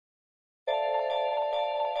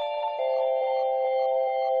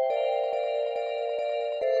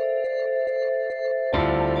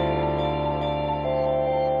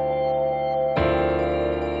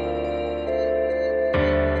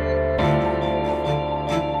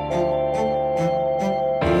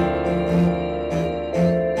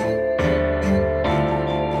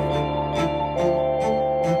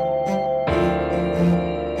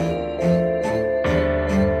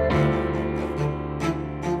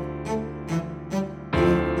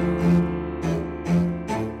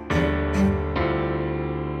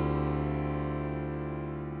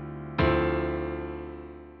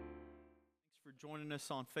us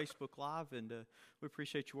on Facebook Live, and we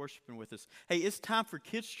appreciate you worshiping with us. Hey, it's time for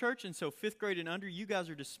Kids Church, and so 5th grade and under, you guys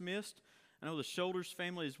are dismissed. I know the Shoulders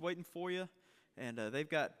family is waiting for you, and they've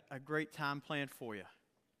got a great time planned for you.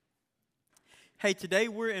 Hey, today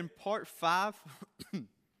we're in part 5.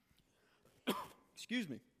 Excuse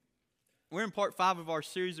me. We're in part 5 of our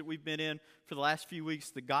series that we've been in for the last few weeks,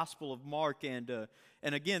 the Gospel of Mark. And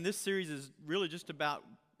again, this series is really just about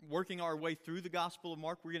working our way through the Gospel of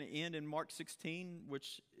Mark. We're going to end in Mark 16,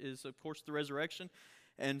 which is, of course, the resurrection.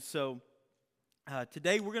 And so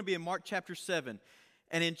today we're going to be in Mark chapter 7.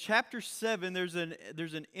 And in chapter 7, there's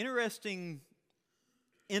an interesting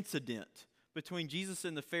incident between Jesus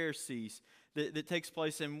and the Pharisees that takes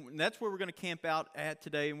place. And that's where we're going to camp out at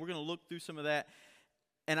today. And we're going to look through some of that.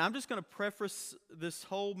 And I'm just going to preface this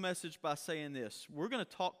whole message by saying this. We're going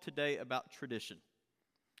to talk today about tradition.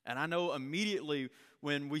 And I know immediately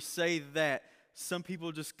when we say that, some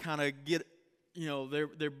people just kind of get,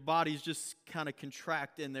 their bodies just kind of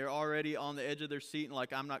contract and they're already on the edge of their seat and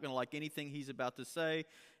like, I'm not going to like anything he's about to say.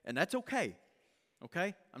 And that's okay.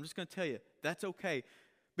 Okay? I'm just going to tell you, that's okay.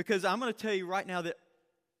 Because I'm going to tell you right now that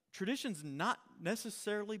tradition's not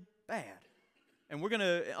necessarily bad. And we're going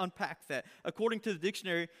to unpack that. According to the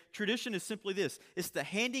dictionary, tradition is simply this. It's the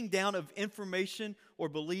handing down of information or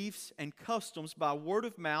beliefs and customs by word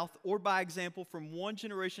of mouth or by example from one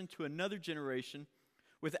generation to another generation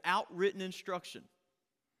without written instruction.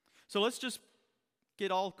 So let's just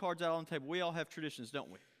get all cards out on the table. We all have traditions,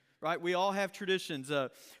 don't we? Right? We all have traditions.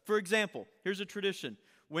 For example, here's a tradition.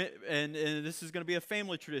 And this is going to be a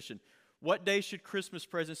family tradition. What day should Christmas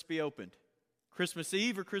presents be opened? Christmas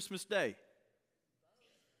Eve or Christmas Day?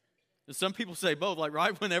 Some people say both, like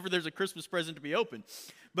right whenever there's a Christmas present to be opened.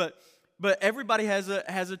 But everybody has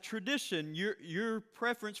a tradition. Your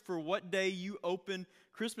preference for what day you open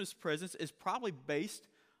Christmas presents is probably based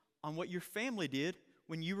on what your family did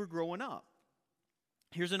when you were growing up.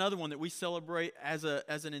 Here's another one that we celebrate as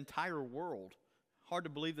an entire world. Hard to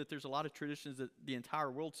believe that there's a lot of traditions that the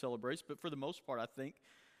entire world celebrates, but for the most part, I think.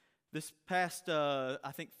 This past,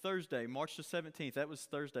 Thursday, March the 17th, that was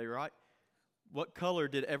Thursday, right? What color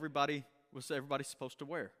was everybody supposed to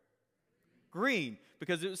wear? Green,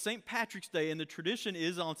 because it was St. Patrick's Day, and the tradition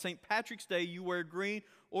is on St. Patrick's Day you wear green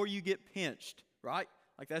or you get pinched, right?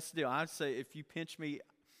 Like that's the deal. I'd say if you pinch me,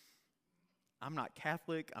 I'm not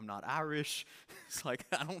Catholic, I'm not Irish. It's like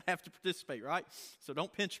I don't have to participate, right? So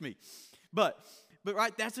don't pinch me. But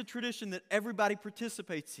right, that's a tradition that everybody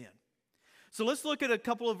participates in. So let's look at a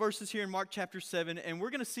couple of verses here in Mark chapter 7, and we're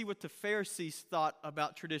going to see what the Pharisees thought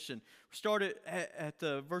about tradition. We started at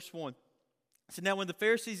verse 1. So now when the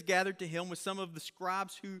Pharisees gathered to him with some of the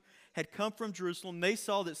scribes who had come from Jerusalem, they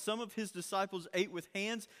saw that some of his disciples ate with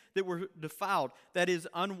hands that were defiled, that is,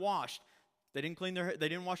 unwashed. They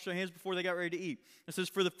didn't wash their hands before they got ready to eat. It says,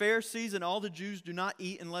 for the Pharisees and all the Jews do not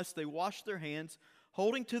eat unless they wash their hands,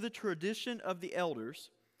 holding to the tradition of the elders.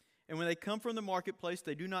 And when they come from the marketplace,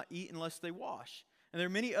 they do not eat unless they wash. And there are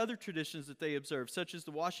many other traditions that they observe, such as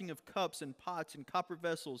the washing of cups and pots and copper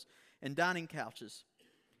vessels and dining couches.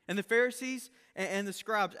 And the Pharisees and the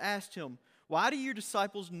scribes asked him, why do your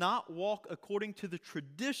disciples not walk according to the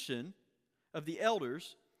tradition of the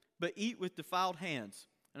elders, but eat with defiled hands?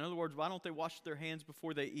 In other words, why don't they wash their hands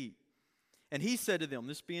before they eat? And he said to them,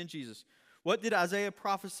 this being Jesus, what did Isaiah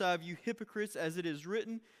prophesy of you hypocrites, as it is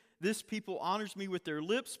written, this people honors me with their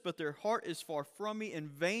lips, but their heart is far from me. In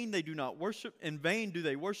vain do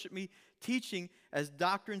they worship me, teaching as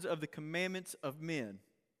doctrines of the commandments of men.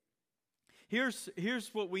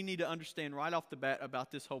 Here's what we need to understand right off the bat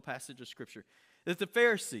about this whole passage of Scripture. That the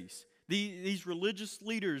Pharisees, these religious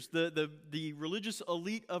leaders, the religious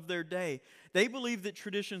elite of their day, they believed that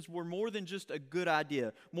traditions were more than just a good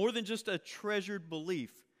idea, more than just a treasured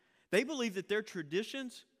belief. They believed that their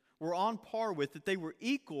traditions were on par with, that they were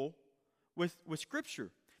equal with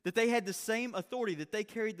Scripture, that they had the same authority, that they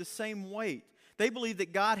carried the same weight. They believed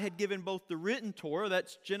that God had given both the written Torah,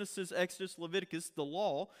 that's Genesis, Exodus, Leviticus, the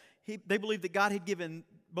law. They believed that God had given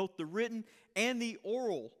both the written and the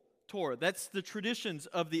oral Torah. That's the traditions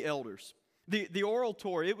of the elders. The oral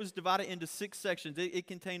Torah, it was divided into 6 sections. It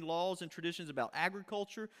contained laws and traditions about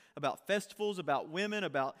agriculture, about festivals, about women,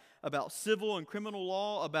 about civil and criminal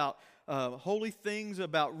law, about holy things,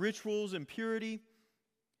 about rituals and purity.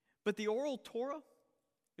 But the oral Torah,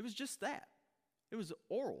 it was just that. It was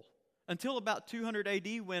oral. Until about 200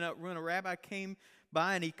 AD when a rabbi came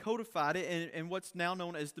by and he codified it in what's now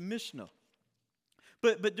known as the Mishnah.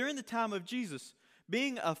 But during the time of Jesus,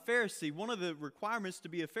 being a Pharisee, one of the requirements to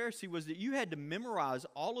be a Pharisee was that you had to memorize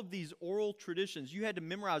all of these oral traditions. You had to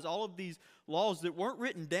memorize all of these laws that weren't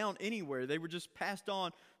written down anywhere. They were just passed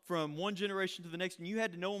on from one generation to the next, and you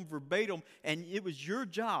had to know them verbatim, and it was your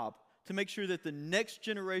job to make sure that the next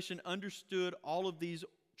generation understood all of these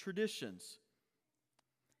traditions.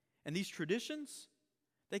 And these traditions,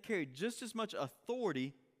 they carried just as much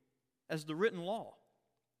authority as the written law.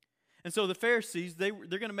 And so the Pharisees, they're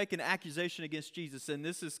going to make an accusation against Jesus, and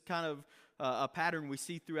this is kind of a pattern we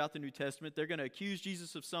see throughout the New Testament. They're going to accuse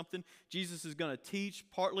Jesus of something. Jesus is going to teach,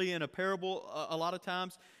 partly in a parable a lot of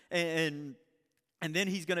times, and then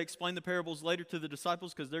he's going to explain the parables later to the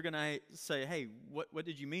disciples because they're going to say, hey, what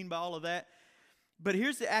did you mean by all of that? But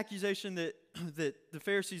here's the accusation that the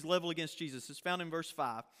Pharisees level against Jesus. It's found in verse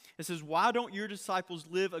 5. It says, why don't your disciples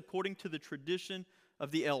live according to the tradition of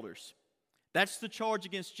the elders? That's the charge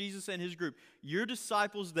against Jesus and his group. Your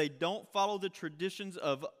disciples, they don't follow the traditions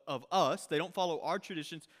of us. They don't follow our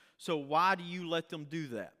traditions. So why do you let them do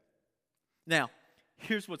that? Now,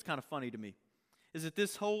 here's what's kind of funny to me. Is that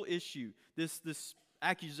this whole issue, this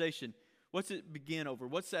accusation, what's it begin over?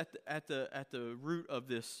 What's at the root of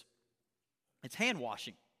this? It's hand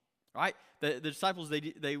washing, right? The disciples,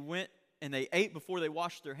 they went and they ate before they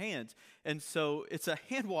washed their hands. And so it's a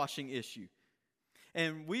hand washing issue.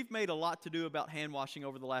 And we've made a lot to do about hand washing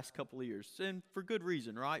over the last couple of years, and for good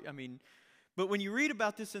reason, right? I mean, but when you read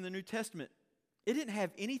about this in the New Testament, it didn't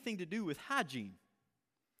have anything to do with hygiene.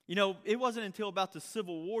 You know, it wasn't until about the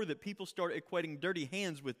Civil War that people started equating dirty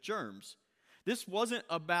hands with germs. This wasn't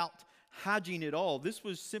about hygiene at all. This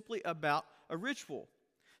was simply about a ritual.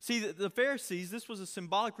 See, the Pharisees, this was a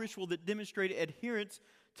symbolic ritual that demonstrated adherence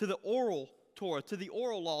to the oral Torah, to the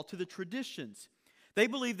oral law, to the traditions. They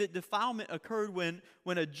believed that defilement occurred when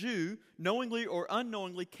a Jew, knowingly or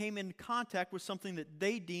unknowingly, came in contact with something that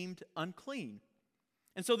they deemed unclean.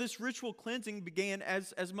 And so this ritual cleansing began,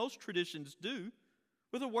 as most traditions do,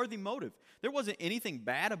 with a worthy motive. There wasn't anything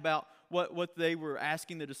bad about what they were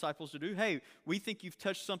asking the disciples to do. Hey, we think you've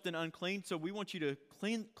touched something unclean, so we want you to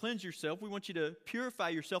cleanse yourself. We want you to purify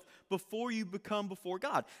yourself before you become before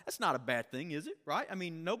God. That's not a bad thing, is it? Right? I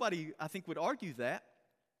mean, nobody, I think, would argue that.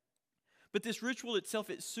 But this ritual itself,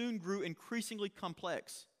 it soon grew increasingly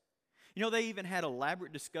complex. You know, they even had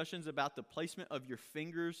elaborate discussions about the placement of your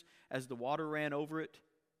fingers as the water ran over it.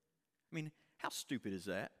 I mean, how stupid is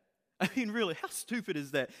that? I mean, really, how stupid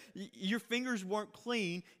is that? Your fingers weren't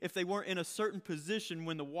clean if they weren't in a certain position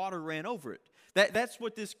when the water ran over it. That's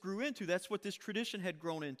what this grew into. That's what this tradition had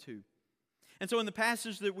grown into. And so in the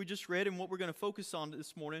passage that we just read and what we're going to focus on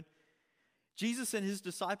this morning, Jesus and his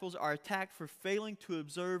disciples are attacked for failing to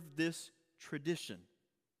observe this tradition.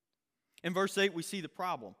 In verse 8, we see the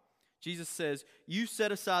problem. Jesus says, you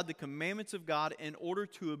set aside the commandments of God in order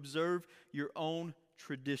to observe your own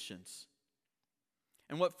traditions.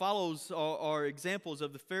 And what follows are examples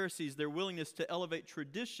of the Pharisees, their willingness to elevate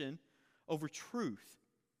tradition over truth.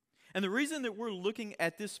 And the reason that we're looking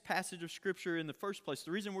at this passage of Scripture in the first place,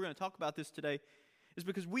 the reason we're going to talk about this today, is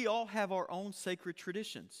because we all have our own sacred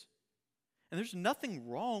traditions. And there's nothing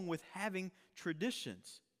wrong with having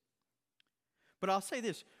traditions. But I'll say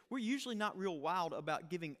this, we're usually not real wild about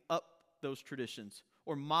giving up those traditions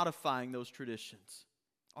or modifying those traditions,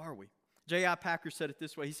 are we? J.I. Packer said it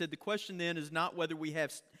this way. He said, the question then is not whether we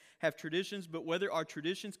have traditions, but whether our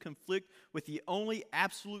traditions conflict with the only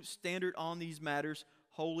absolute standard on these matters,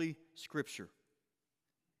 Holy Scripture.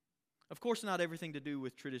 Of course, not everything to do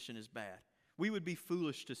with tradition is bad. We would be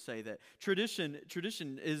foolish to say that.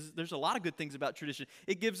 Tradition is, there's a lot of good things about tradition.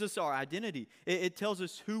 It gives us our identity. It tells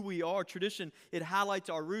us who we are. Tradition, it highlights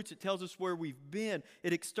our roots. It tells us where we've been.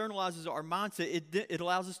 It externalizes our mindset. It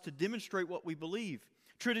allows us to demonstrate what we believe.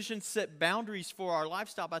 Tradition set boundaries for our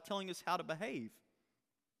lifestyle by telling us how to behave.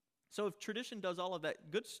 So if tradition does all of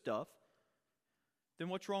that good stuff, then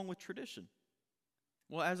what's wrong with tradition?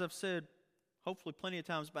 Well, as I've said, hopefully plenty of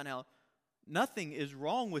times by now, nothing is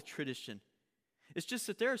wrong with tradition. It's just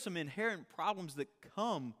that there are some inherent problems that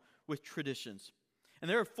come with traditions.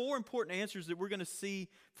 And there are 4 important answers that we're going to see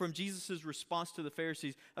from Jesus' response to the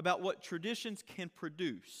Pharisees about what traditions can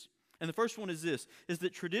produce. And the first one is this, is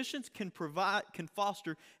that traditions can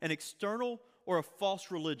foster an external or a false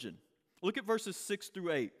religion. Look at verses 6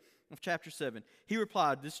 through 8 of chapter 7. He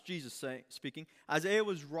replied, this is Jesus speaking, Isaiah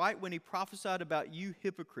was right when he prophesied about you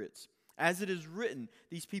hypocrites. As it is written,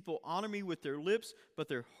 these people honor me with their lips, but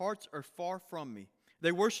their hearts are far from me.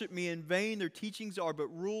 They worship me in vain. Their teachings are but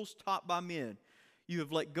rules taught by men. You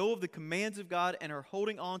have let go of the commands of God and are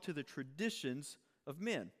holding on to the traditions of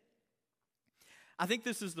men. I think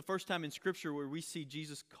this is the first time in Scripture where we see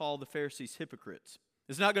Jesus call the Pharisees hypocrites.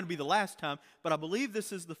 It's not going to be the last time, but I believe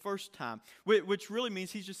this is the first time, which really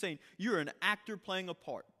means he's just saying you're an actor playing a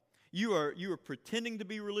part. You are pretending to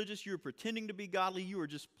be religious. You are pretending to be godly. You are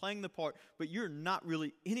just playing the part, but you're not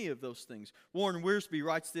really any of those things. Warren Wiersbe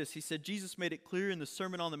writes this. He said, Jesus made it clear in the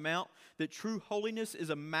Sermon on the Mount that true holiness is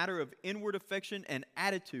a matter of inward affection and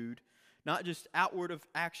attitude, not just outward of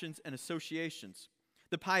actions and associations.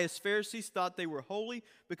 The pious Pharisees thought they were holy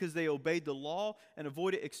because they obeyed the law and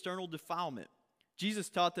avoided external defilement. Jesus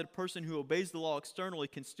taught that a person who obeys the law externally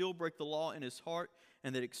can still break the law in his heart,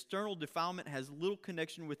 and that external defilement has little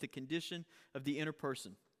connection with the condition of the inner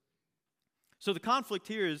person. So the conflict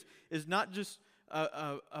here is not just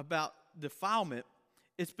about defilement.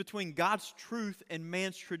 It's between God's truth and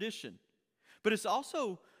man's tradition. But it's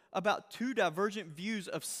also about two divergent views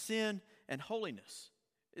of sin and holiness.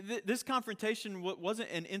 This confrontation wasn't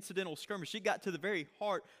an incidental skirmish. It got to the very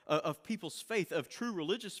heart of people's faith, of true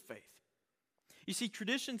religious faith. You see,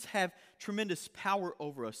 traditions have tremendous power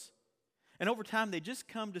over us. And over time, they just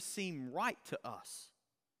come to seem right to us.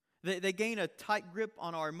 They gain a tight grip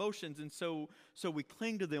on our emotions, and so we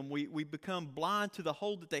cling to them. We become blind to the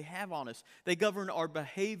hold that they have on us. They govern our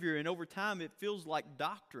behavior, and over time, it feels like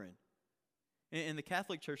doctrine. In the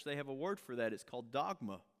Catholic Church, they have a word for that. It's called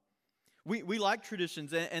dogma. We like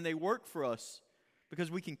traditions, and they work for us because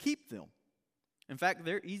we can keep them. In fact,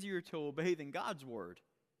 they're easier to obey than God's word.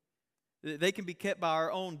 They can be kept by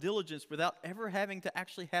our own diligence without ever having to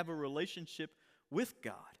actually have a relationship with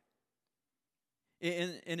God.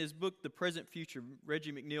 In his book, The Present Future,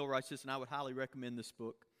 Reggie McNeil writes this, and I would highly recommend this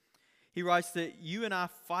book. He writes that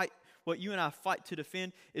what you and I fight to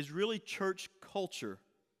defend is really church culture,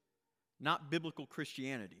 not biblical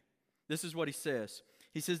Christianity. This is what he says.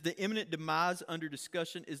 He says, the imminent demise under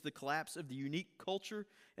discussion is the collapse of the unique culture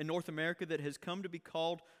in North America that has come to be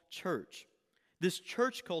called church. This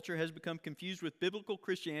church culture has become confused with biblical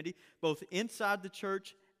Christianity, both inside the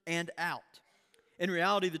church and out. In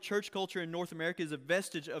reality, the church culture in North America is a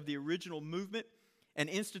vestige of the original movement, an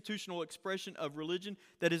institutional expression of religion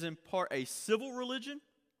that is in part a civil religion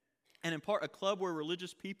and in part a club where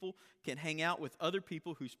religious people can hang out with other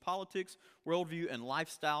people whose politics, worldview, and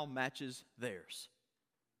lifestyle matches theirs.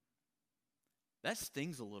 That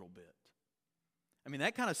stings a little bit. I mean,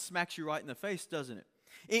 that kind of smacks you right in the face, doesn't it?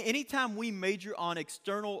 Anytime we major on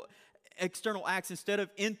external acts instead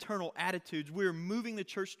of internal attitudes, we're moving the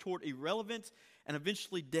church toward irrelevance and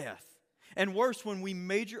eventually death. And worse, when we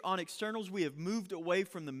major on externals, we have moved away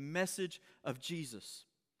from the message of Jesus.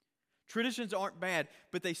 Traditions aren't bad,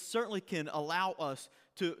 but they certainly can allow us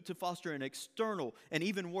to foster an external and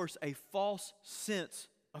even worse, a false sense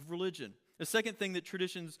of religion. The second thing that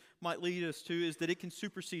traditions might lead us to is that it can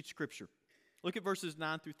supersede Scripture. Look at verses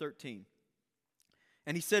 9 through 13.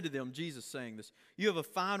 And he said to them, Jesus saying this, you have a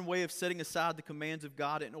fine way of setting aside the commands of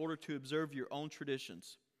God in order to observe your own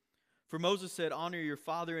traditions. For Moses said, honor your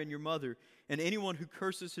father and your mother, and anyone who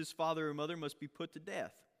curses his father or mother must be put to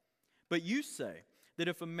death. But you say that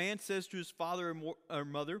if a man says to his father or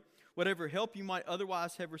mother, whatever help you might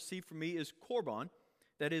otherwise have received from me is korban,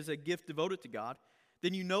 that is a gift devoted to God,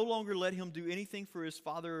 then you no longer let him do anything for his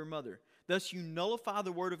father or mother. Thus you nullify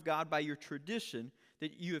the word of God by your tradition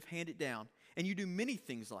that you have handed down. And you do many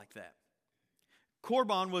things like that.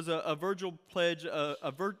 Korban was a verbal pledge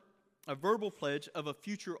of a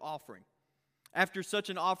future offering. After such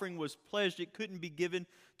an offering was pledged, it couldn't be given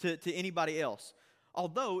to anybody else,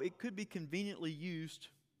 although it could be conveniently used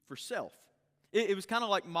for self. It was kind of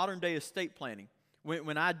like modern-day estate planning.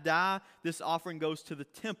 When I die, this offering goes to the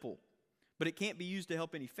temple, but it can't be used to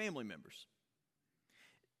help any family members.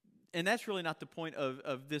 And that's really not the point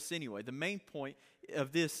of this anyway. The main point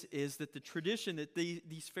of this is that the tradition that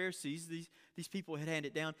these Pharisees, these people had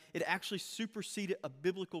handed down, it actually superseded a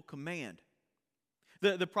biblical command.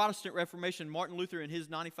 The Protestant Reformation, Martin Luther in his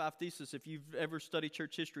 95 Thesis, if you've ever studied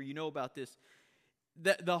church history, you know about this.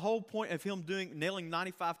 The whole point of him nailing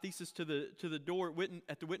 95 Theses to the door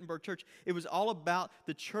at the Wittenberg Church, it was all about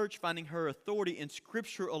the church finding her authority in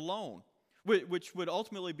Scripture alone, which would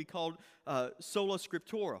ultimately be called sola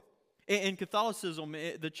scriptura. In Catholicism,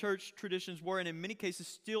 the church traditions were, and in many cases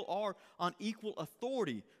still are, on equal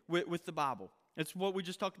authority with the Bible. It's what we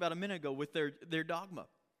just talked about a minute ago with their dogma.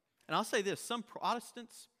 And I'll say this, some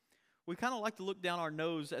Protestants, we kind of like to look down our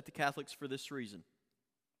nose at the Catholics for this reason.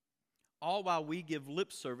 All while we give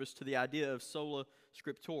lip service to the idea of sola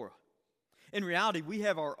scriptura. In reality, we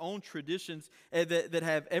have our own traditions that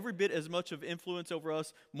have every bit as much of influence over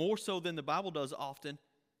us, more so than the Bible does often.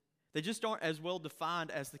 They just aren't as well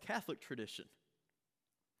defined as the Catholic tradition.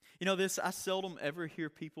 You know this, I seldom ever hear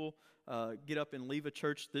people get up and leave a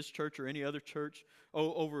church, this church or any other church,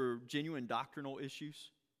 over genuine doctrinal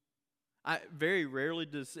issues. Very rarely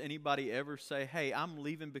does anybody ever say, hey, I'm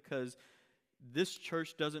leaving because this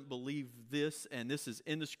church doesn't believe this, and this is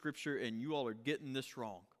in the Scripture, and you all are getting this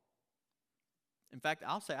wrong. In fact,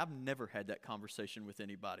 I'll say I've never had that conversation with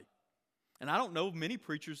anybody. And I don't know many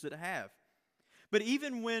preachers that have. But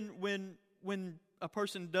even when a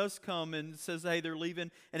person does come and says, hey, they're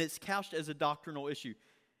leaving, and it's couched as a doctrinal issue,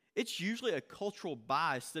 it's usually a cultural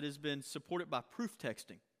bias that has been supported by proof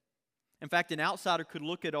texting. In fact, an outsider could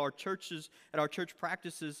look at our churches, at our church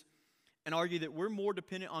practices, and argue that we're more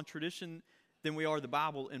dependent on tradition than we are the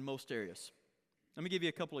Bible in most areas. Let me give you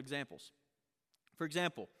a couple examples. For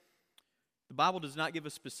example, the Bible does not give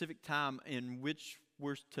a specific time in which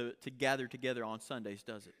we're to gather together on Sundays,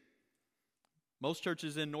 does it? Most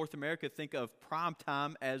churches in North America think of prime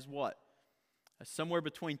time as what? Somewhere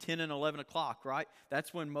between 10 and 11 o'clock, right?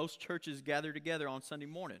 That's when most churches gather together on Sunday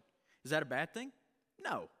morning. Is that a bad thing?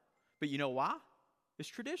 No. But you know why? It's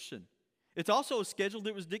tradition. It's also a schedule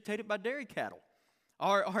that was dictated by dairy cattle.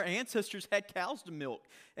 Our ancestors had cows to milk,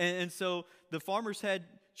 and so the farmers had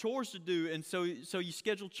chores to do, and so you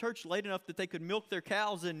scheduled church late enough that they could milk their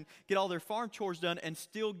cows and get all their farm chores done and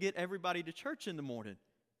still get everybody to church in the morning.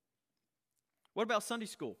 What about Sunday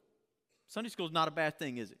school? Sunday school is not a bad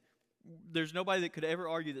thing, is it? There's nobody that could ever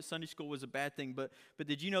argue that Sunday school was a bad thing, but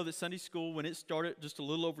did you know that Sunday school, when it started just a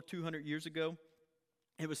little over 200 years ago,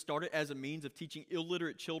 it was started as a means of teaching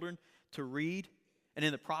illiterate children to read, and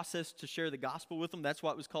in the process to share the gospel with them. That's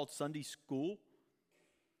why it was called Sunday school.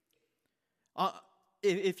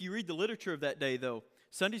 If you read the literature of that day, though,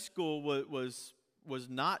 Sunday school was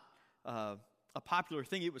not a popular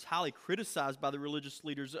thing. It was highly criticized by the religious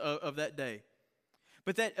leaders of that day.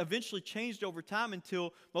 But that eventually changed over time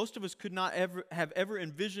until most of us could not have ever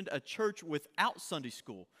envisioned a church without Sunday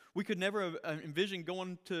school. We could never have envisioned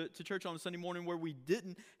going to church on a Sunday morning where we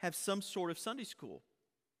didn't have some sort of Sunday school.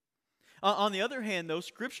 On the other hand, though,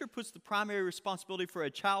 Scripture puts the primary responsibility for a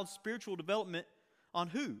child's spiritual development on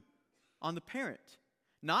who? On the parent.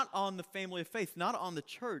 Not on the family of faith, not on the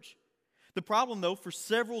church. The problem, though, for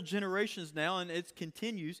several generations now, and it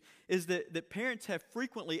continues, is that parents have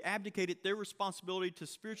frequently abdicated their responsibility to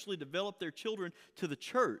spiritually develop their children to the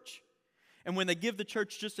church. And when they give the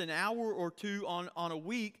church just an hour or two on a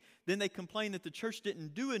week, then they complain that the church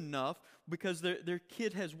didn't do enough because their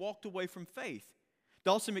kid has walked away from faith.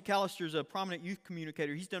 Dawson McAllister is a prominent youth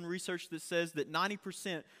communicator. He's done research that says that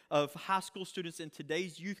 90% of high school students in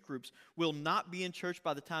today's youth groups will not be in church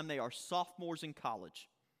by the time they are sophomores in college.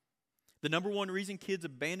 The number one reason kids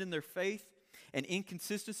abandon their faith, an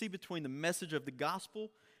inconsistency between the message of the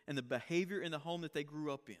gospel and the behavior in the home that they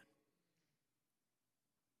grew up in.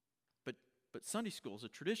 But Sunday school is a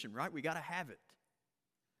tradition, right? We got to have it.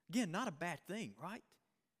 Again, not a bad thing, right?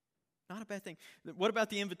 Not a bad thing. What about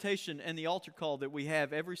the invitation and the altar call that we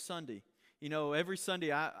have every Sunday? You know, every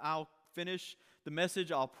Sunday I'll finish the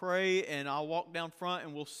message, I'll pray, and I'll walk down front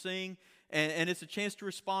and we'll sing. And it's a chance to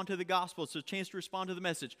respond to the gospel. It's a chance to respond to the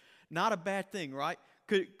message. Not a bad thing, right?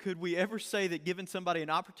 Could we ever say that giving somebody an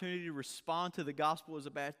opportunity to respond to the gospel is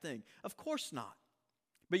a bad thing? Of course not.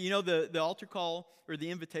 But you know, the altar call or the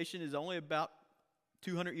invitation is only about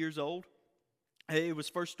 200 years old. It was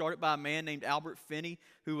first started by a man named Albert Finney,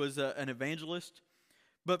 who was an evangelist.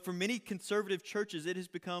 But for many conservative churches, it has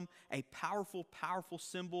become a powerful, powerful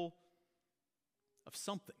symbol of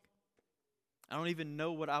something. I don't even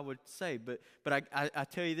know what I would say, but I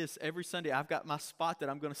tell you this, every Sunday I've got my spot that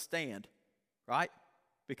I'm going to stand, right?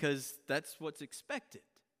 Because that's what's expected.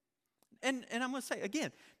 And I'm going to say,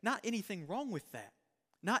 again, not anything wrong with that.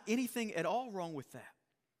 Not anything at all wrong with that.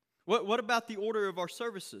 What about the order of our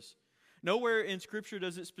services? Nowhere in Scripture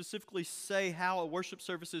does it specifically say how a worship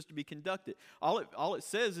service is to be conducted. All it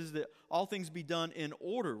says is that all things be done in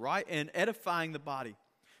order, right? And edifying the body.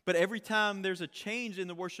 But every time there's a change in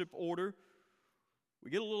the worship order, we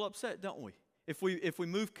get a little upset, don't we? If we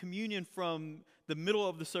move communion from the middle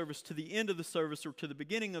of the service to the end of the service or to the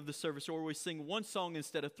beginning of the service, or we sing one song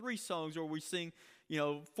instead of 3 songs, or we sing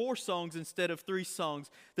 4 songs instead of 3 songs,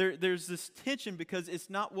 there's this tension because it's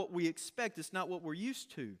not what we expect. It's not what we're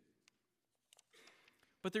used to.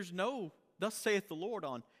 But there's no, thus saith the Lord,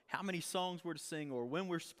 on how many songs we're to sing or when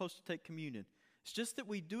we're supposed to take communion. It's just that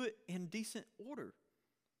we do it in decent order.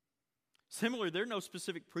 Similarly, there are no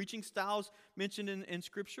specific preaching styles mentioned in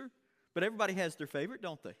Scripture, but everybody has their favorite,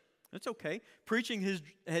 don't they? That's okay. Preaching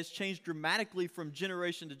has changed dramatically from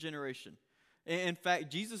generation to generation. In fact,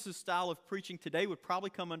 Jesus' style of preaching today would probably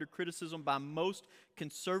come under criticism by most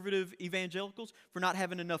conservative evangelicals for not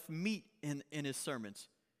having enough meat in his sermons.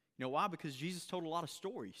 You know why? Because Jesus told a lot of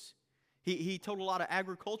stories. He told a lot of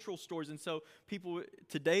agricultural stories, and so people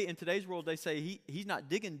today, in today's world, they say he's not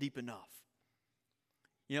digging deep enough.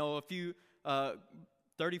 You know, a few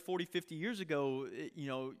 30, 40, 50 years ago,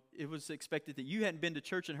 it was expected that you hadn't been to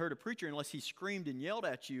church and heard a preacher unless he screamed and yelled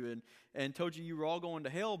at you and told you were all going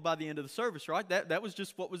to hell by the end of the service, right? That was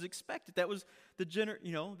just what was expected. That was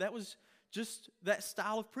that was just that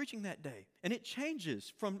style of preaching that day. And it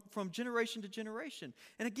changes from generation to generation.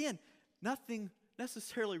 And again, nothing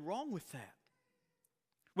necessarily wrong with that.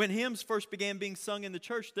 When hymns first began being sung in the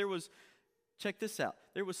church, check this out,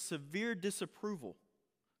 there was severe disapproval.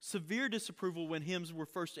 Severe disapproval when hymns were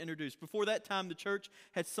first introduced. Before that time, the church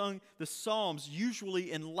had sung the Psalms, usually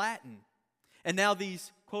in Latin. And now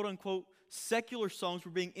these quote-unquote secular songs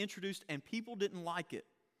were being introduced, and people didn't like it.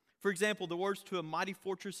 For example, the words "To a Mighty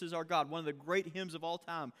Fortress Is Our God," one of the great hymns of all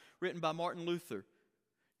time, written by Martin Luther,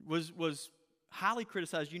 was highly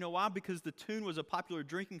criticized. You know why? Because the tune was a popular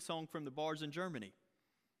drinking song from the bars in Germany.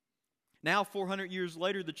 Now, 400 years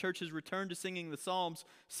later, the church has returned to singing the Psalms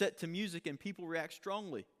set to music, and people react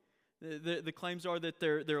strongly. The claims are that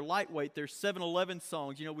they're lightweight. They're 7-11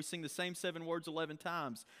 songs. We sing the same 7 words 11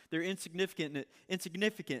 times. They're insignificant,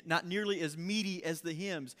 not nearly as meaty as the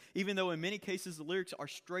hymns, even though in many cases the lyrics are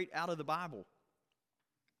straight out of the Bible.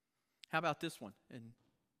 How about this one? And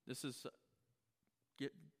this is,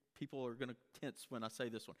 people are going to tense when I say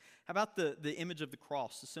this one. How about the image of the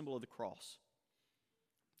cross, the symbol of the cross?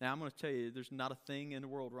 Now, I'm going to tell you, there's not a thing in the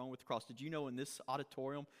world wrong with the cross. Did you know in this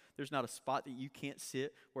auditorium, there's not a spot that you can't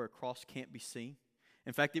sit where a cross can't be seen?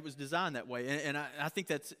 In fact, it was designed that way, and I think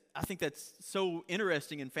that's so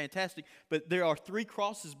interesting and fantastic. But there are 3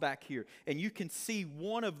 crosses back here, and you can see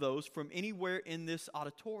one of those from anywhere in this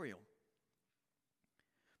auditorium.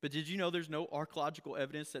 But did you know there's no archaeological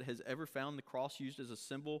evidence that has ever found the cross used as a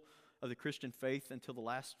symbol of the Christian faith until the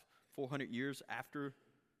last 400 years after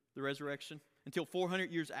the resurrection? Until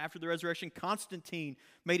 400 years after the resurrection, Constantine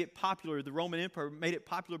made it popular, the Roman Emperor made it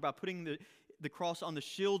popular by putting the cross on the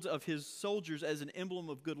shields of his soldiers as an emblem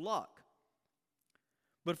of good luck.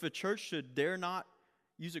 But if a church should dare not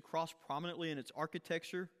use a cross prominently in its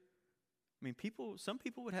architecture, some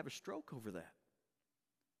people would have a stroke over that.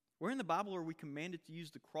 Where in the Bible are we commanded to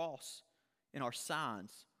use the cross in our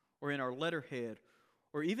signs or in our letterhead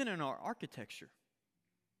or even in our architecture?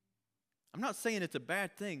 I'm not saying it's a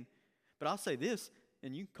bad thing, but I'll say this,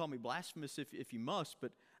 and you can call me blasphemous if you must,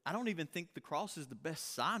 but I don't even think the cross is the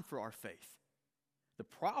best sign for our faith. The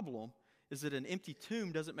problem is that an empty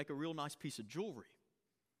tomb doesn't make a real nice piece of jewelry.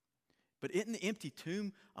 But isn't the empty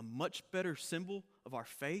tomb a much better symbol of our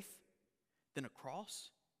faith than a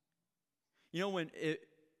cross? When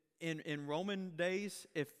in Roman days,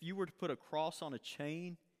 if you were to put a cross on a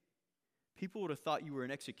chain, people would have thought you were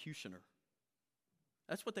an executioner.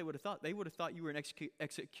 That's what they would have thought. They would have thought you were an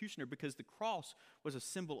executioner because the cross was a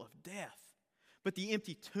symbol of death. But the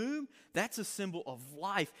empty tomb, that's a symbol of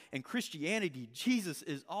life. And Christianity, Jesus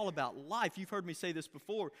is all about life. You've heard me say this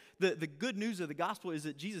before. The good news of the gospel is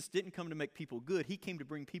that Jesus didn't come to make people good. He came to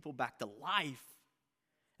bring people back to life.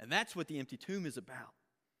 And that's what the empty tomb is about.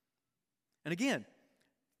 And again,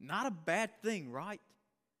 not a bad thing, right?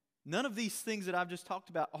 None of these things that I've just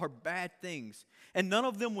talked about are bad things. And none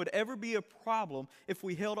of them would ever be a problem if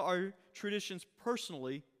we held our traditions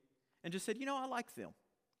personally and just said, I like them.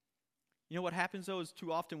 What happens, though, is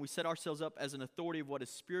too often we set ourselves up as an authority of what is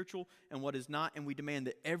spiritual and what is not, and we demand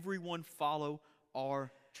that everyone follow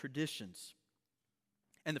our traditions.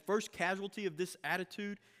 And the first casualty of this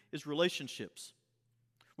attitude is relationships.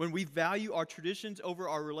 When we value our traditions over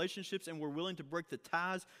our relationships and we're willing to break the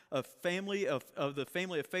ties of the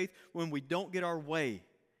family of faith when we don't get our way,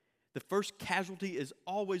 the first casualty is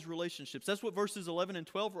always relationships. That's what verses 11 and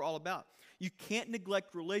 12 are all about. You can't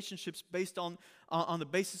neglect relationships based on the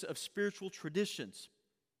basis of spiritual traditions.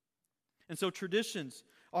 And so traditions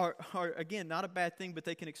are again not a bad thing, but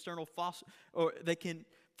they can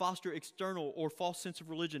foster external or false sense of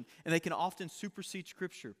religion, and they can often supersede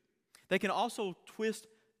Scripture. They can also twist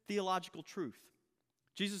theological truth.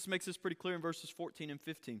 Jesus makes this pretty clear in verses 14 and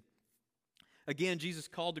 15. Again, Jesus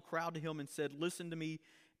called the crowd to him and said, "Listen to me,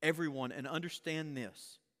 everyone, and understand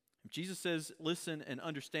this." If Jesus says, "Listen and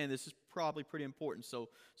understand this," is probably pretty important. So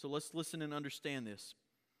let's listen and understand this.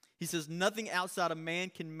 He says, "Nothing outside a man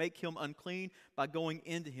can make him unclean by going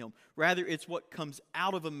into him. Rather, it's what comes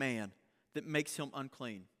out of a man that makes him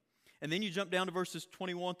unclean." And then you jump down to verses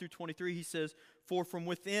 21 through 23. He says, "For from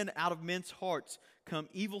within, out of men's hearts, come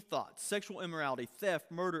evil thoughts, sexual immorality, theft,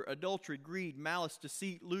 murder, adultery, greed, malice,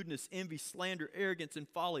 deceit, lewdness, envy, slander, arrogance, and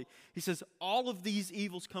folly." He says, all of these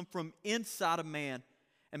evils come from inside a man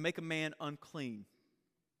and make a man unclean.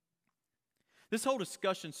 This whole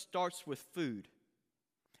discussion starts with food,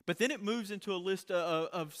 but then it moves into a list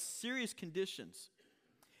of serious conditions.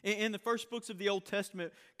 In the first books of the Old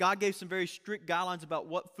Testament, God gave some very strict guidelines about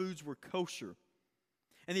what foods were kosher.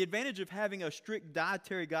 And the advantage of having a strict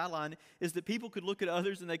dietary guideline is that people could look at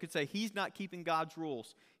others and they could say, he's not keeping God's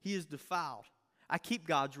rules. He is defiled. I keep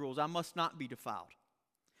God's rules. I must not be defiled.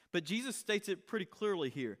 But Jesus states it pretty clearly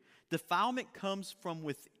here. Defilement comes from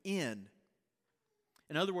within.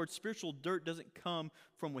 In other words, spiritual dirt doesn't come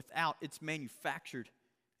from without. It's manufactured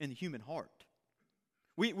in the human heart.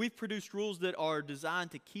 We've produced rules that are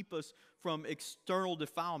designed to keep us from external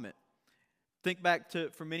defilement. Think back to,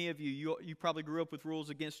 for many of you, you probably grew up with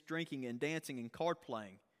rules against drinking and dancing and card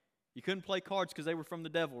playing. You couldn't play cards because they were from the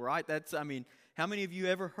devil, right? How many of you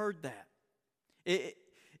ever heard that?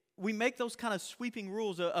 We make those kind of sweeping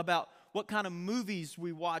rules about what kind of movies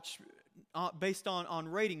we watch based on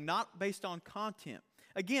rating, not based on content.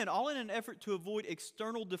 Again, all in an effort to avoid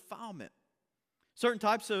external defilement. Certain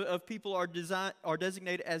types of people are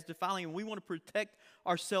designated as defiling, and we want to protect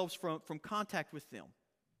ourselves from contact with them.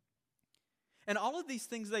 And all of these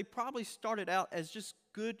things, they probably started out as just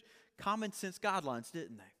good common sense guidelines,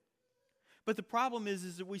 didn't they? But the problem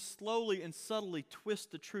is that we slowly and subtly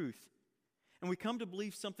twist the truth, and we come to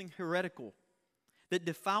believe something heretical, that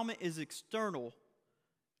defilement is external,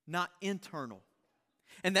 not internal.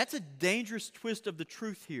 And that's a dangerous twist of the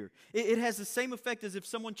truth here. It has the same effect as if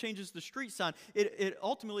someone changes the street sign.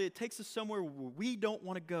 Ultimately, it takes us somewhere where we don't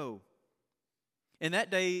want to go. In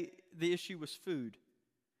that day, the issue was food.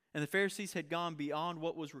 And the Pharisees had gone beyond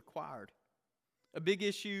what was required. A big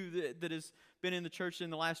issue that has been in the church in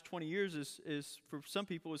the last 20 years is for some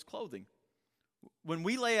people, is clothing. When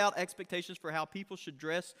we lay out expectations for how people should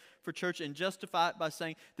dress for church and justify it by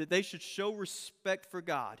saying that they should show respect for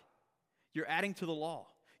God, you're adding to the law.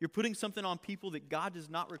 You're putting something on people that God does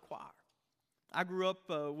not require. I grew up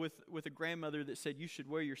with a grandmother that said you should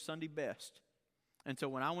wear your Sunday best. And so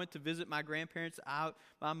when I went to visit my grandparents,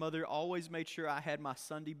 my mother always made sure I had my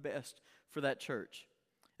Sunday best for that church.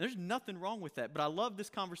 And there's nothing wrong with that, but I love this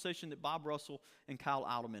conversation that Bob Russell and Kyle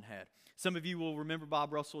Alderman had. Some of you will remember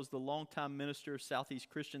Bob Russell as the longtime minister of Southeast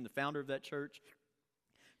Christian, the founder of that church.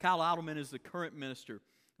 Kyle Alderman is the current minister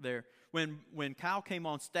there. When Kyle came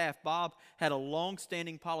on staff, Bob had a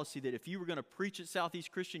long-standing policy that if you were going to preach at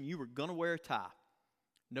Southeast Christian, you were going to wear a tie.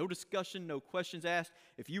 No discussion, no questions asked.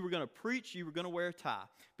 If you were going to preach, you were going to wear a tie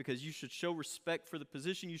because you should show respect for the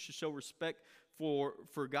position. You should show respect for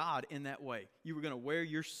God in that way. You were going to wear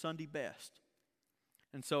your Sunday best.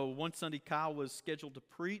 And so one Sunday, Kyle was scheduled to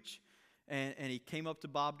preach, and he came up to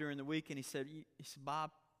Bob during the week, and he said,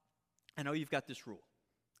 Bob, I know you've got this rule.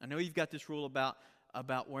 I know you've got this rule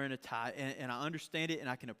about wearing a tie, and I understand it, and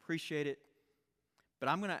I can appreciate it, but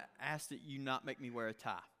I'm going to ask that you not make me wear a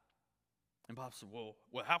tie. And Bob said, well,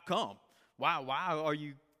 how come? Why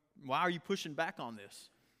are you pushing back on this?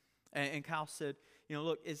 And Kyle said,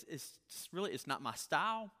 look, it's not my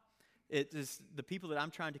style. It is the people that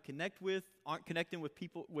I'm trying to connect with aren't connecting with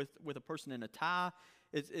people with a person in a tie.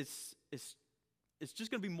 It's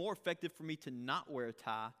just going to be more effective for me to not wear a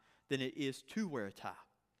tie than it is to wear a tie.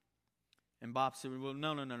 And Bob said, well,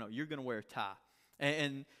 no, you're going to wear a tie.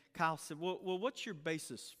 And Kyle said, well, what's your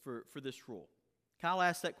basis for this rule? Kyle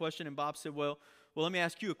asked that question, and Bob said, well, let me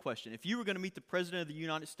ask you a question. If you were going to meet the President of the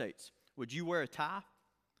United States, would you wear a tie?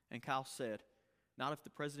 And Kyle said, not if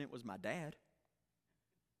the President was my dad.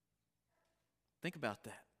 Think about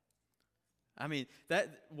that. I mean,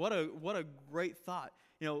 what a great thought.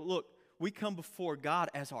 Look, we come before God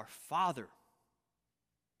as our Father.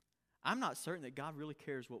 I'm not certain that God really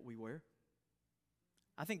cares what we wear.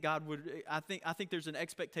 I think God would. I think there's an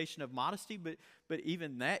expectation of modesty, but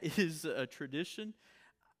even that is a tradition.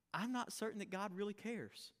 I'm not certain that God really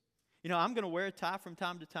cares. I'm going to wear a tie from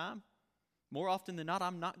time to time. More often than not,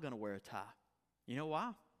 I'm not going to wear a tie. You know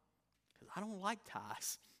why? Because I don't like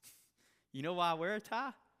ties. You know why I wear a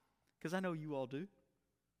tie? Because I know you all do.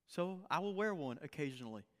 So I will wear one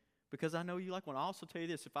occasionally because I know you like one. I'll also tell you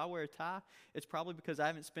this, if I wear a tie, it's probably because I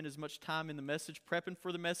haven't spent as much time in the message prepping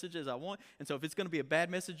for the message as I want. And so if it's going to be a bad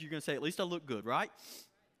message, you're going to say, at least I look good, right?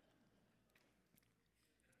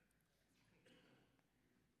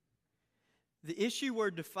 The issue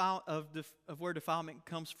where defilement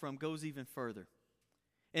comes from goes even further.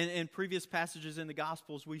 In previous passages in the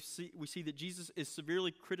Gospels, we see that Jesus is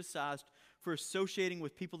severely criticized for associating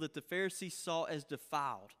with people that the Pharisees saw as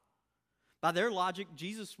defiled. By their logic,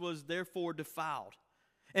 Jesus was therefore defiled.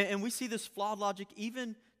 And we see this flawed logic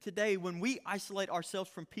even today when we isolate ourselves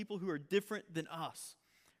from people who are different than us.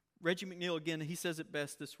 Reggie McNeil, again, he says it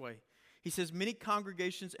best this way. He says, many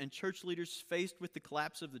congregations and church leaders faced with the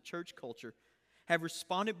collapse of the church culture have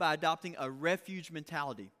responded by adopting a refuge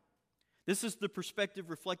mentality. This is the perspective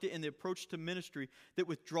reflected in the approach to ministry that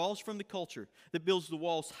withdraws from the culture, that builds the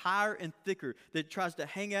walls higher and thicker, that tries to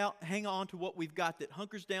hang on to what we've got, that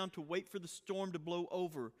hunkers down to wait for the storm to blow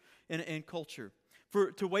over in culture,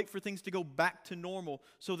 to wait for things to go back to normal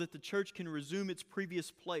so that the church can resume its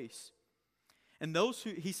previous place. And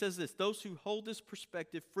he says this, those who hold this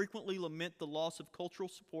perspective frequently lament the loss of cultural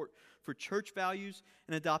support for church values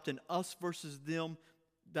and adopt an us versus them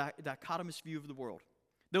dichotomous view of the world.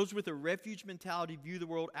 Those with a refuge mentality view the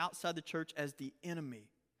world outside the church as the enemy.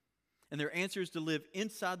 And their answer is to live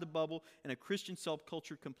inside the bubble in a Christian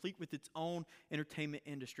subculture complete with its own entertainment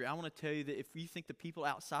industry. I want to tell you that if you think the people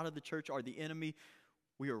outside of the church are the enemy,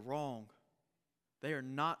 we are wrong. They are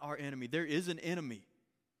not our enemy. There is an enemy.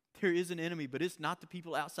 There is an enemy, but it's not the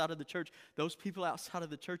people outside of the church. Those people outside of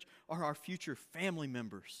the church are our future family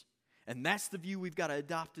members. And that's the view we've got to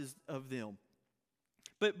adopt of them.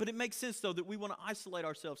 But it makes sense, though, that we want to isolate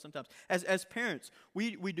ourselves sometimes. As parents,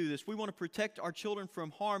 we do this. We want to protect our children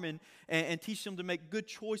from harm and teach them to make good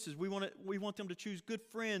choices. We want them to choose good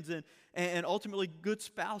friends and ultimately good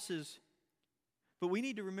spouses. But we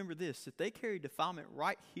need to remember this, that they carry defilement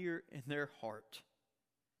right here in their heart,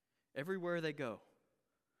 everywhere they go.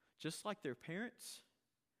 Just like their parents,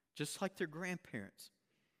 just like their grandparents.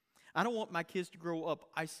 I don't want my kids to grow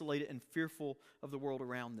up isolated and fearful of the world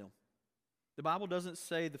around them. The Bible doesn't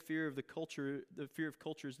say the fear of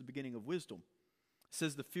culture is the beginning of wisdom. It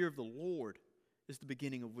says the fear of the Lord is the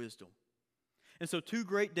beginning of wisdom. And so two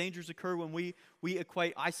great dangers occur when we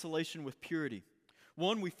equate isolation with purity.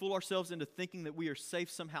 One, we fool ourselves into thinking that we are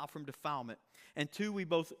safe somehow from defilement. And two,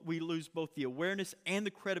 we lose both the awareness and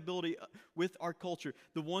the credibility with our culture,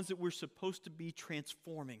 the ones that we're supposed to be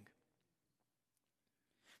transforming.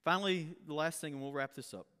 Finally, the last thing, and we'll wrap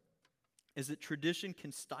this up, is that tradition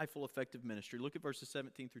can stifle effective ministry. Look at verses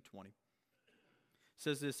 17 through 20. It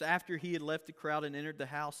says this, after he had left the crowd and entered the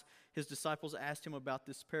house, his disciples asked him about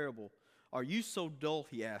this parable. Are you so dull,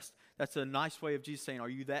 he asked. That's a nice way of Jesus saying, are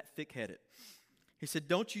you that thick-headed? He said,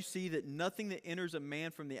 don't you see that nothing that enters a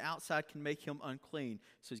man from the outside can make him unclean?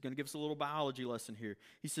 So he's going to give us a little biology lesson here.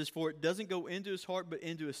 He says, for it doesn't go into his heart, but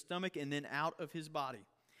into his stomach and then out of his body.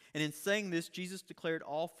 And in saying this, Jesus declared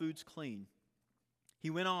all foods clean.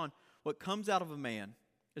 He went on, what comes out of a man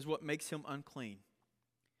is what makes him unclean.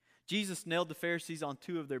 Jesus nailed the Pharisees on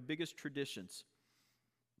two of their biggest traditions.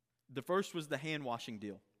 The first was the hand-washing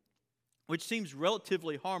deal, which seems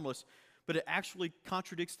relatively harmless, but it actually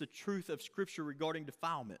contradicts the truth of Scripture regarding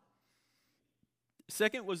defilement.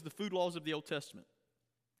 Second was the food laws of the Old Testament.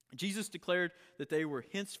 Jesus declared that they were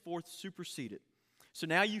henceforth superseded. So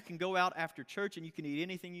now you can go out after church and you can eat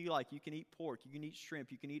anything you like. You can eat pork, you can eat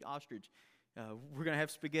shrimp, you can eat ostrich. We're going to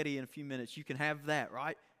have spaghetti in a few minutes. You can have that,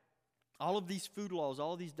 right? All of these food laws,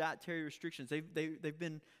 all of these dietary restrictions, they've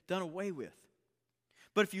been done away with.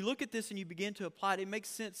 But if you look at this and you begin to apply it, it makes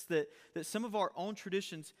sense that some of our own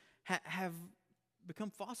traditions have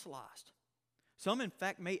become fossilized. Some, in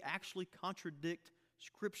fact, may actually contradict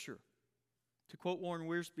Scripture. To quote Warren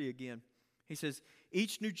Wiersbe again, he says,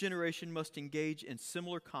 each new generation must engage in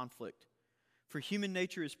similar conflict, for human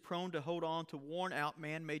nature is prone to hold on to worn-out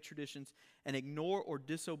man-made traditions and ignore or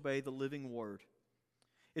disobey the living Word.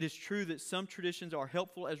 It is true that some traditions are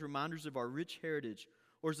helpful as reminders of our rich heritage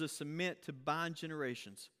or as a cement to bind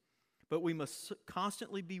generations. But we must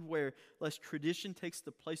constantly beware lest tradition takes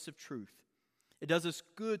the place of truth. It does us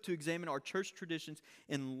good to examine our church traditions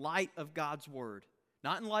in light of God's Word,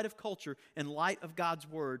 not in light of culture, in light of God's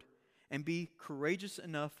Word, and be courageous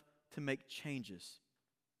enough to make changes.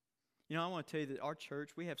 You know, I want to tell you that our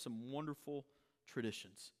church, we have some wonderful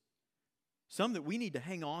traditions, some that we need to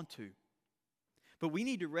hang on to. But we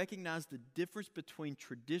need to recognize the difference between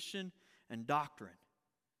tradition and doctrine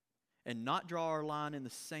and not draw our line in the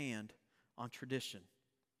sand on tradition.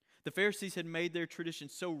 The Pharisees had made their tradition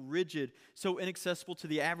so rigid, so inaccessible to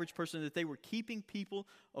the average person that they were keeping people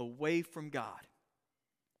away from God.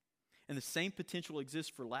 And the same potential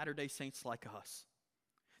exists for Latter-day Saints like us.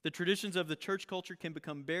 The traditions of the church culture can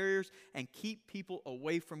become barriers and keep people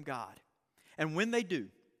away from God. And when they do,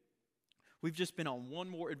 we've just been on one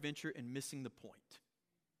more adventure and missing the point.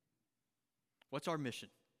 What's our mission?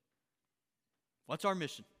 What's our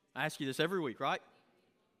mission? I ask you this every week, right?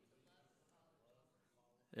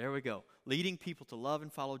 There we go. Leading people to love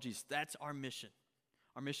and follow Jesus. That's our mission.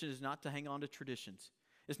 Our mission is not to hang on to traditions.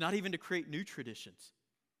 It's not even to create new traditions.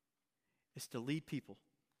 It's to lead people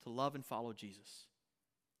to love and follow Jesus.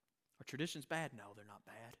 Are traditions bad? No, they're not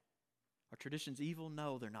bad. Are traditions evil?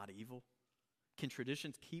 No, they're not evil. Can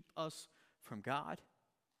traditions keep us from God?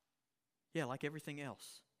 Yeah, like everything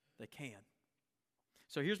else, they can.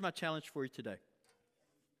 So here's my challenge for you today.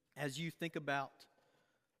 As you think about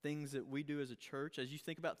things that we do as a church, as you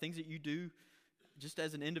think about things that you do just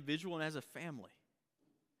as an individual and as a family,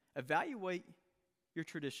 evaluate your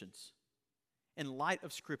traditions in light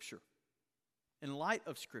of Scripture. In light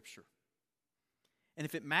of Scripture. And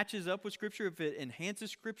if it matches up with Scripture, if it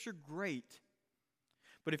enhances Scripture, great.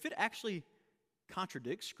 But if it actually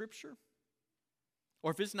contradicts Scripture,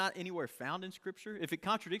 or if it's not anywhere found in Scripture, if it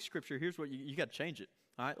contradicts Scripture, here's what you got to change it.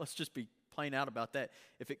 All right, let's just be plain out about that.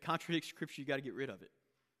 If it contradicts Scripture, you got to get rid of it.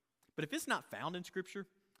 But if it's not found in Scripture,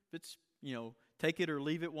 if it's, take it or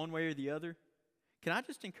leave it one way or the other, can I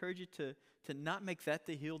just encourage you to not make that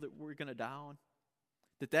the hill that we're going to die on?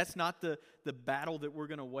 That's not the battle that we're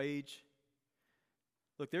going to wage.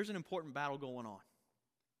 Look, there's an important battle going on.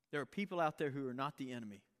 There are people out there who are not the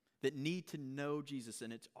enemy that need to know Jesus,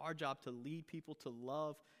 and it's our job to lead people to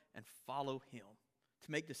love and follow Him,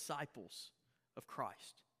 to make disciples of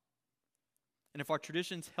Christ. And if our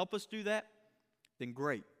traditions help us do that, then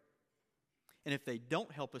great. And if they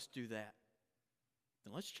don't help us do that,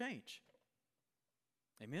 then let's change.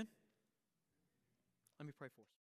 Amen? Let me pray for us.